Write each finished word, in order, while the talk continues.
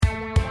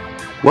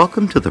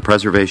Welcome to the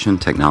Preservation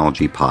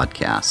Technology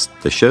Podcast,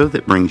 the show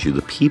that brings you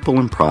the people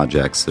and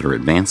projects that are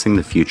advancing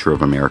the future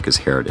of America's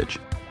heritage.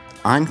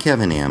 I'm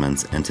Kevin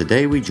Ammons, and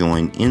today we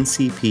join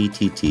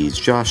NCPTT's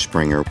Josh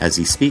Springer as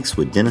he speaks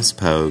with Dennis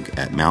Pogue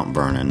at Mount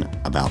Vernon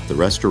about the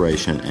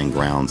restoration and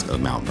grounds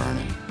of Mount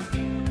Vernon.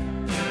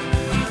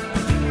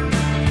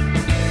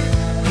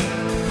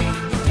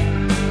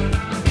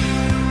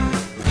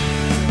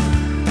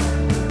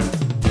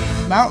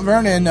 Mount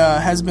Vernon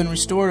has been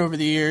restored over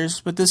the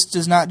years, but this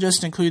does not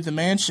just include the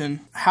mansion.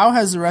 How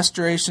has the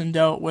restoration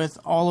dealt with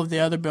all of the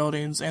other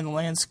buildings and the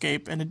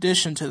landscape in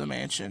addition to the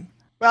mansion?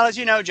 Well, as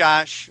you know,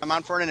 Josh,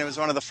 Mount Vernon was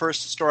one of the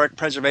first historic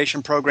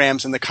preservation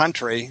programs in the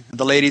country.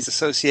 The Ladies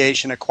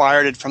Association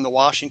acquired it from the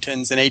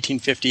Washingtons in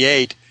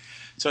 1858,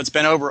 so it's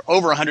been over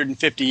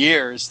 150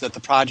 years that the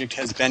project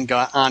has been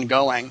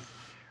ongoing.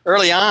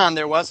 Early on,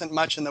 there wasn't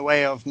much in the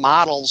way of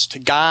models to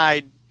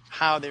guide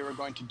how they were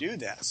going to do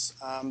this.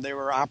 They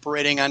were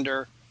operating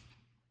under,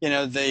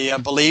 the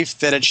belief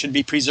that it should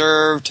be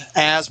preserved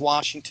as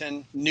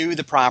Washington knew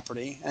the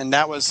property, and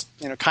that was,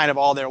 kind of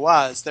all there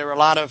was. There were a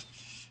lot of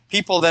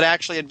people that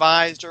actually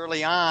advised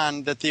early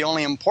on that the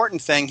only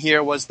important thing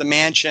here was the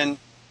mansion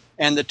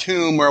and the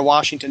tomb where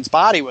Washington's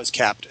body was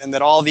kept, and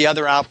that all the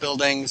other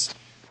outbuildings,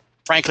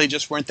 frankly,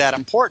 just weren't that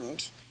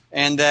important,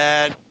 and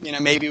that,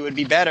 maybe it would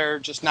be better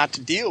just not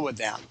to deal with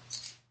them.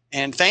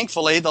 And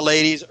thankfully, the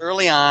ladies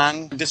early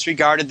on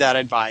disregarded that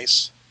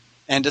advice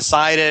and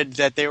decided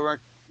that they were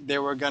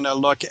going to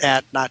look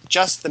at not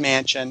just the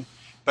mansion,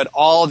 but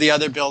all the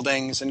other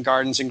buildings and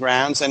gardens and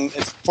grounds. And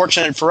it's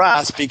fortunate for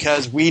us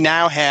because we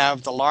now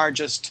have the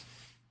largest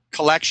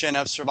collection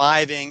of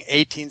surviving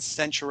 18th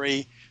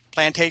century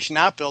plantation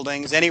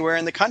outbuildings anywhere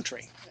in the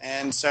country.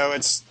 And so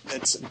it's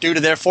due to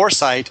their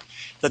foresight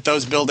that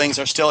those buildings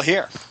are still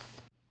here.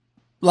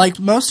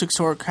 Like most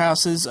historic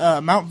houses,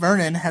 Mount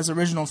Vernon has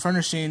original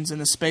furnishings in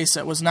a space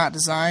that was not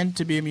designed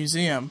to be a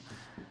museum.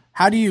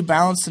 How do you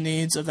balance the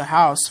needs of the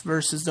house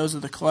versus those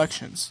of the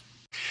collections?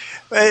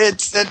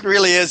 It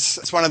really is.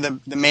 It's one of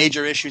the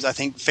major issues, I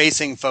think,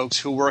 facing folks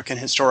who work in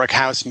historic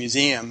house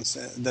museums.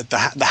 That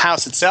the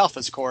house itself,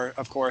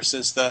 of course,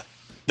 is the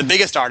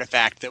biggest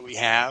artifact that we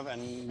have,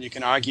 and you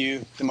can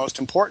argue the most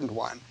important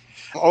one.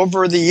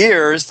 Over the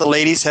years, the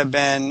ladies have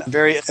been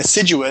very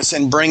assiduous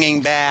in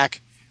bringing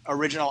back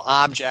original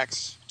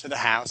objects to the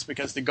house,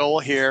 because the goal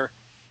here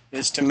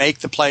is to make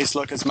the place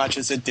look as much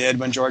as it did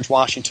when George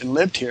Washington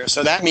lived here.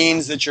 So that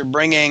means that you're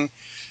bringing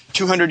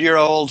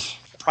 200-year-old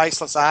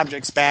priceless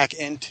objects back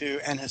into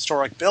an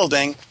historic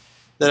building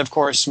that, of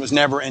course, was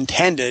never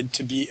intended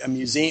to be a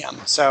museum.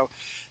 So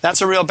that's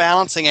a real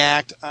balancing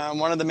act.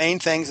 One of the main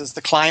things is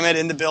the climate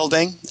in the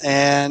building,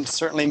 and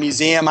certainly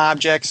museum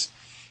objects.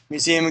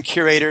 Museum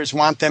curators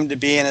want them to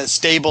be in as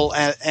stable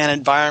an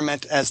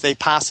environment as they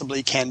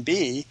possibly can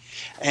be.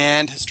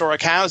 And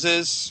historic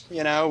houses,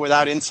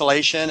 without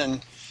insulation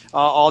and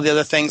all the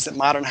other things that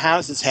modern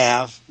houses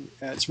have,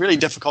 it's really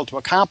difficult to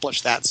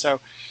accomplish that. So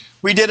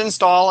we did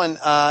install an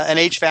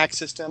HVAC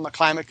system, a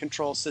climate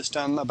control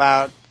system,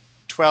 about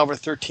 12 or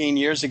 13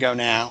 years ago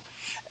now.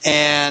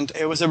 And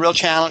it was a real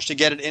challenge to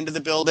get it into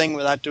the building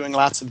without doing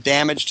lots of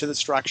damage to the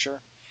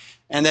structure.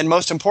 And then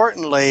most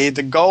importantly,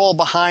 the goal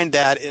behind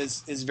that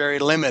is very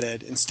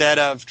limited. Instead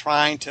of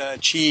trying to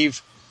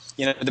achieve,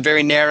 the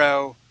very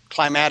narrow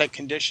climatic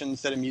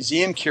conditions that a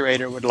museum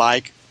curator would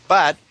like,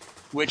 but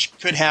which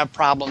could have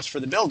problems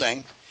for the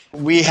building,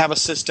 we have a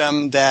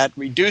system that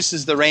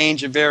reduces the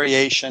range of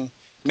variation,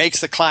 makes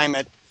the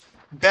climate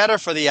better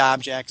for the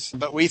objects,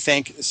 but we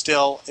think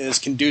still is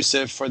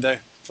conducive for the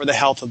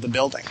health of the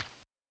building.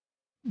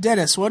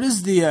 Dennis, what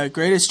is the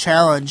greatest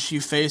challenge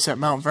you face at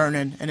Mount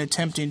Vernon in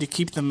attempting to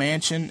keep the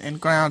mansion and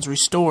grounds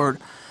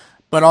restored,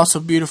 but also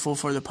beautiful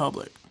for the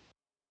public?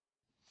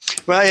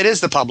 Well, it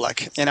is the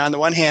public. And on the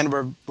one hand,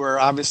 we're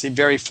obviously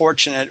very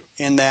fortunate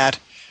in that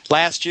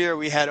last year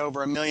we had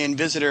over 1 million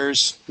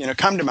visitors,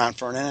 come to Mount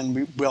Vernon,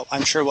 and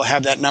I'm sure we'll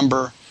have that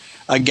number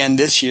again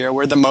this year.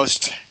 We're the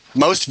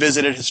most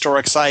visited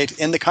historic site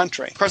in the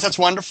country. Of course, that's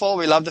wonderful.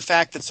 We love the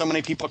fact that so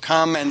many people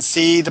come and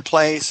see the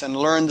place and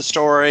learn the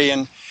story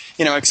and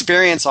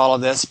experience all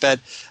of this.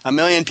 But 1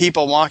 million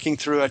people walking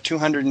through a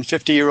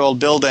 250-year-old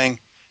building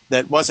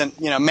that wasn't,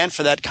 meant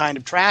for that kind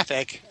of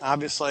traffic,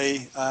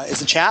 obviously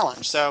is a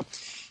challenge. So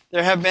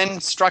there have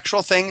been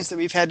structural things that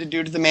we've had to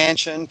do to the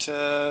mansion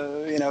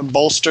to,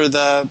 bolster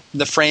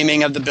the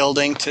framing of the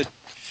building. To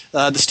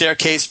the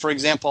staircase, for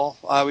example,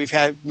 we've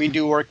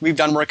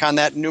done work on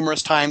that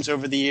numerous times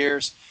over the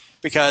years,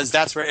 because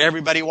that's where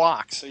everybody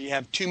walks. So you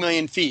have 2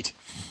 million feet,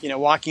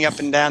 walking up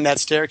and down that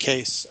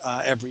staircase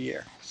every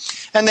year.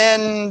 And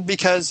then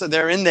because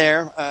they're in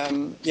there,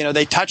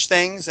 they touch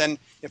things, and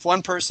if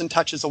one person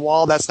touches a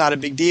wall, that's not a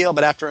big deal.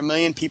 But after 1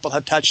 million people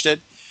have touched it,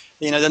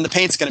 then the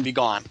paint's going to be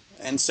gone.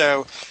 And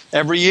so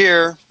every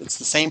year, it's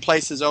the same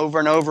places over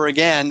and over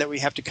again that we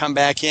have to come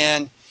back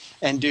in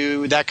and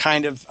do that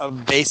kind of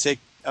basic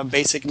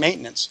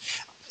maintenance.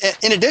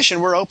 In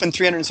addition, we're open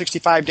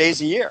 365 days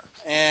a year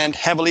and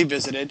heavily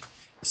visited.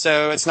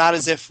 So it's not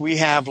as if we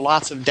have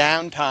lots of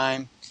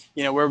downtime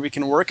where we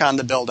can work on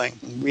the building.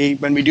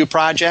 When we do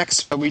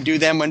projects, we do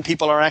them when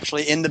people are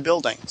actually in the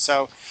building.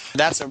 So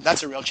that's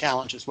a real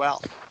challenge as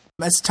well.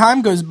 As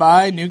time goes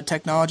by, new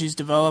technologies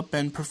develop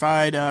and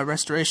provide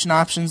restoration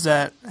options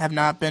that have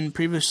not been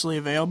previously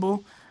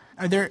available.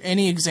 Are there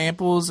any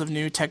examples of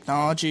new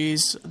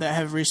technologies that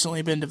have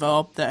recently been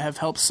developed that have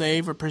helped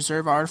save or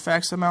preserve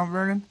artifacts at Mount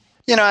Vernon?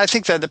 I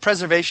think that the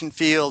preservation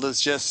field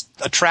is just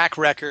a track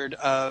record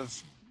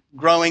of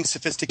growing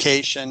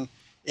sophistication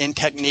in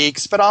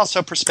techniques, but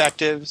also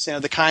perspectives,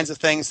 the kinds of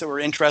things that we're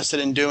interested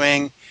in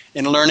doing,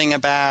 in learning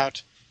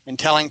about, in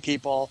telling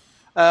people.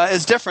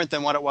 Is different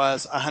than what it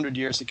was 100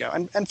 years ago.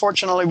 And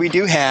fortunately, we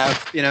do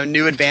have,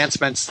 new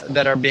advancements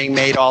that are being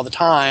made all the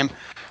time.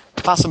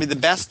 Possibly the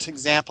best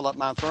example at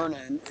Mount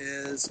Vernon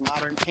is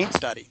modern paint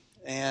study.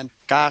 And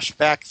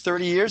back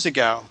 30 years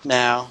ago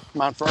now,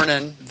 Mount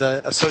Vernon,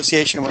 the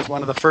association was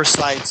one of the first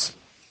sites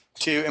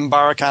to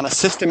embark on a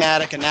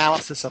systematic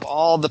analysis of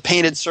all the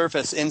painted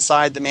surface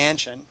inside the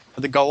mansion.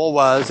 The goal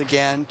was,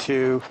 again,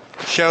 to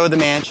show the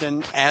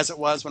mansion as it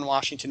was when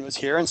Washington was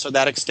here, and so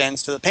that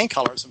extends to the paint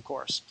colors, of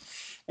course.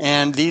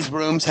 And these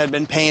rooms had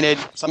been painted,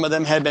 some of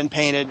them had been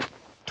painted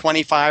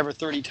 25 or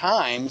 30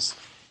 times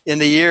in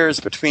the years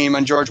between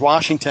when George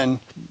Washington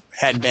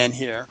had been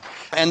here.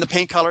 And the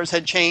paint colors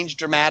had changed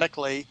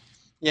dramatically,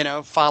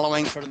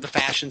 following sort of the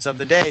fashions of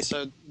the day.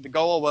 So the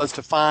goal was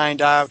to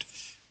find out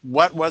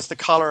what was the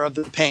color of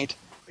the paint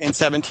in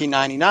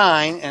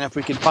 1799, and if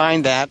we could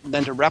find that,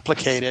 then to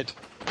replicate it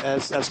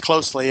as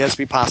closely as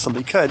we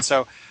possibly could.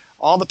 So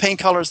all the paint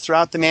colors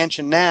throughout the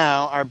mansion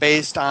now are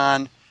based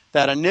on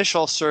that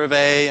initial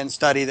survey and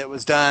study that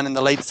was done in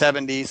the late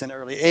 70s and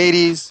early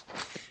 80s.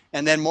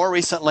 And then more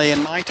recently,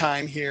 in my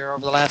time here,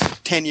 over the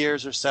last 10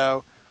 years or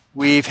so,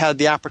 we've had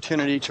the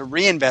opportunity to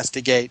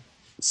reinvestigate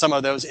some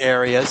of those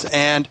areas.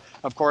 And,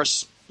 of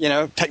course,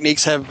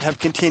 techniques have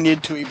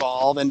continued to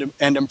evolve and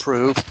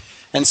improve.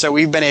 And so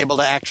we've been able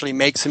to actually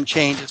make some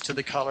changes to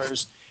the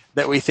colors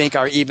that we think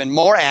are even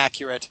more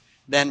accurate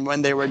than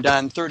when they were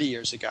done 30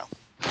 years ago.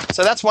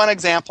 So that's one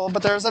example,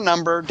 but there's a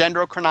number.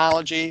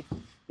 Dendrochronology,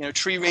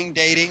 tree ring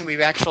dating.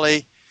 We've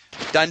actually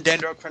done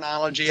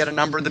dendrochronology at a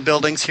number of the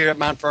buildings here at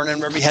Mount Vernon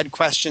where we had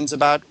questions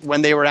about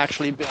when they were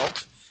actually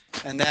built.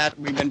 And that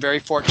we've been very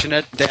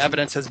fortunate. The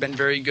evidence has been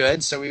very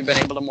good, so we've been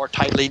able to more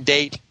tightly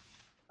date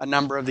a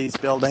number of these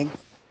buildings.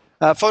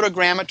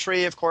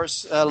 Photogrammetry, of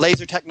course,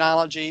 laser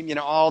technology,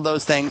 all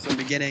those things are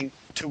beginning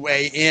to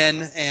weigh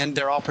in, and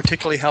they're all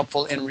particularly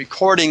helpful in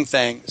recording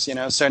things,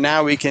 So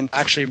now we can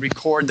actually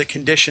record the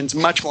conditions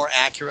much more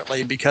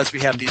accurately because we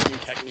have these new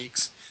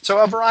techniques. So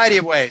a variety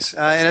of ways,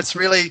 and it's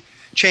really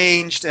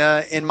changed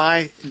during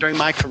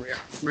my career.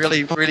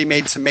 Really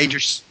made some major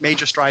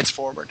strides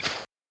forward.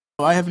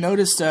 I have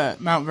noticed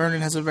that Mount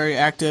Vernon has a very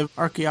active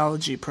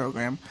archaeology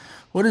program.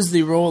 What is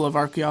the role of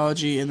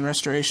archaeology in the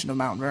restoration of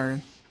Mount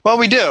Vernon? Well,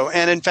 we do,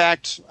 and in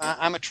fact,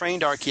 I'm a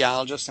trained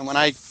archaeologist, and when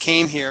I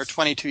came here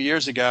 22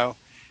 years ago,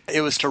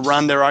 it was to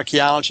run their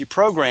archaeology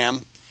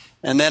program,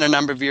 and then a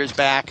number of years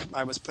back,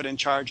 I was put in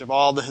charge of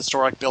all the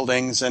historic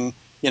buildings and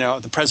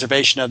the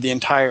preservation of the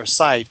entire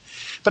site.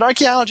 But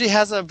archaeology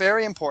has a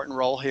very important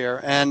role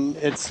here, and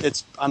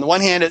it's on the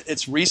one hand,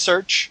 it's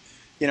research.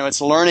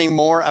 It's learning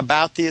more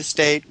about the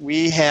estate.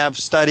 We have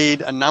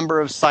studied a number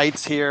of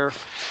sites here,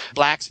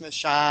 blacksmith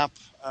shop,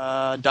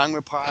 dung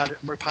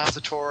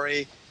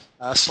repository,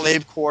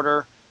 slave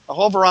quarter, a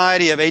whole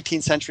variety of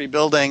 18th century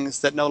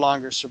buildings that no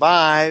longer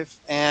survive,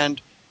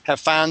 and have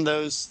found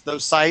those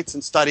sites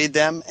and studied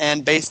them.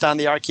 And based on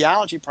the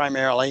archaeology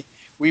primarily,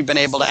 we've been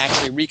able to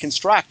actually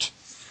reconstruct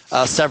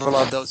several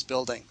of those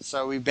buildings.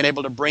 So we've been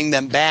able to bring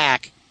them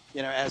back,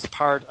 as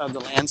part of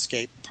the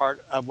landscape,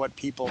 part of what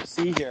people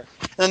see here.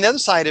 And then the other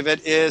side of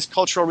it is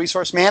cultural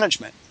resource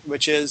management,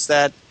 which is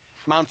that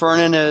Mount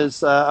Vernon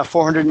is a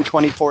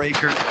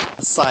 424-acre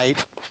site.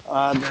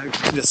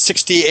 The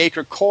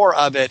 60-acre core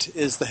of it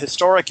is the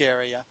historic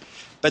area.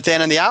 But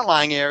then in the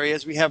outlying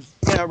areas, we have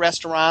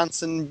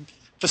restaurants and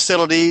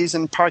facilities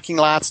and parking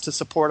lots to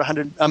support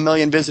 1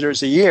 million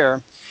visitors a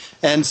year.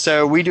 And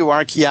so we do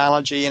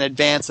archaeology in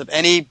advance of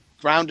any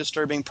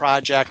ground-disturbing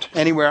project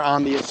anywhere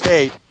on the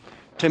estate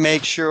to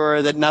make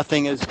sure that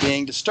nothing is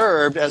being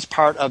disturbed as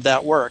part of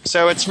that work.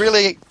 So it's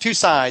really two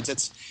sides.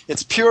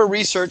 It's pure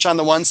research on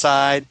the one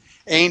side,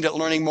 aimed at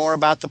learning more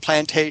about the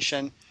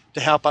plantation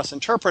to help us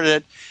interpret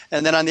it.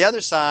 And then on the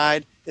other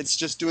side, it's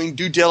just doing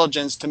due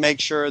diligence to make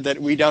sure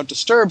that we don't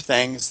disturb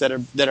things that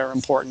are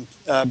important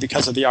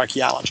because of the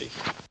archaeology.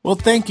 Well,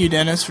 thank you,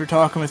 Dennis, for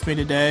talking with me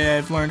today.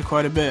 I've learned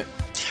quite a bit.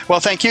 Well,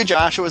 thank you,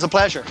 Josh. It was a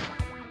pleasure.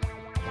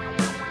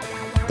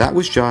 That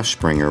was Josh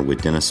Springer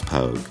with Dennis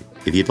Pogue.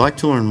 If you'd like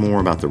to learn more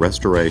about the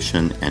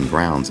restoration and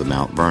grounds of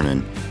Mount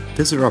Vernon,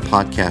 visit our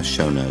podcast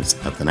show notes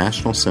at the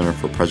National Center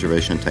for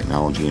Preservation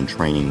Technology and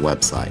Training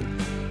website.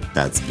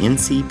 That's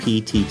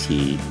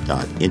ncptt.nps.gov.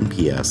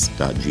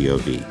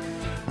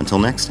 Until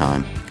next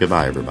time,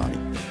 goodbye, everybody.